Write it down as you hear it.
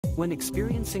When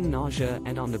experiencing nausea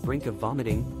and on the brink of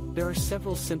vomiting, there are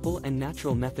several simple and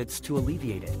natural methods to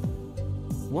alleviate it.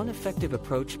 One effective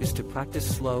approach is to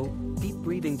practice slow, deep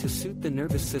breathing to soothe the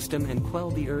nervous system and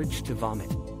quell the urge to vomit.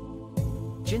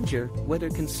 Ginger, whether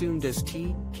consumed as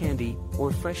tea, candy,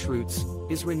 or fresh roots,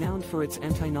 is renowned for its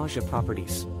anti-nausea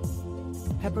properties.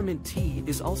 Peppermint tea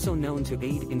is also known to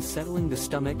aid in settling the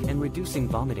stomach and reducing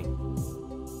vomiting.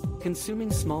 Consuming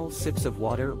small sips of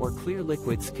water or clear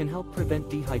liquids can help prevent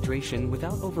dehydration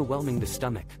without overwhelming the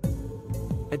stomach.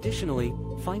 Additionally,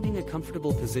 finding a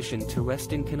comfortable position to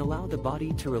rest in can allow the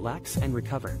body to relax and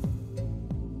recover.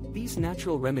 These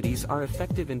natural remedies are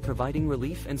effective in providing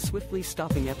relief and swiftly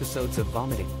stopping episodes of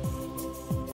vomiting.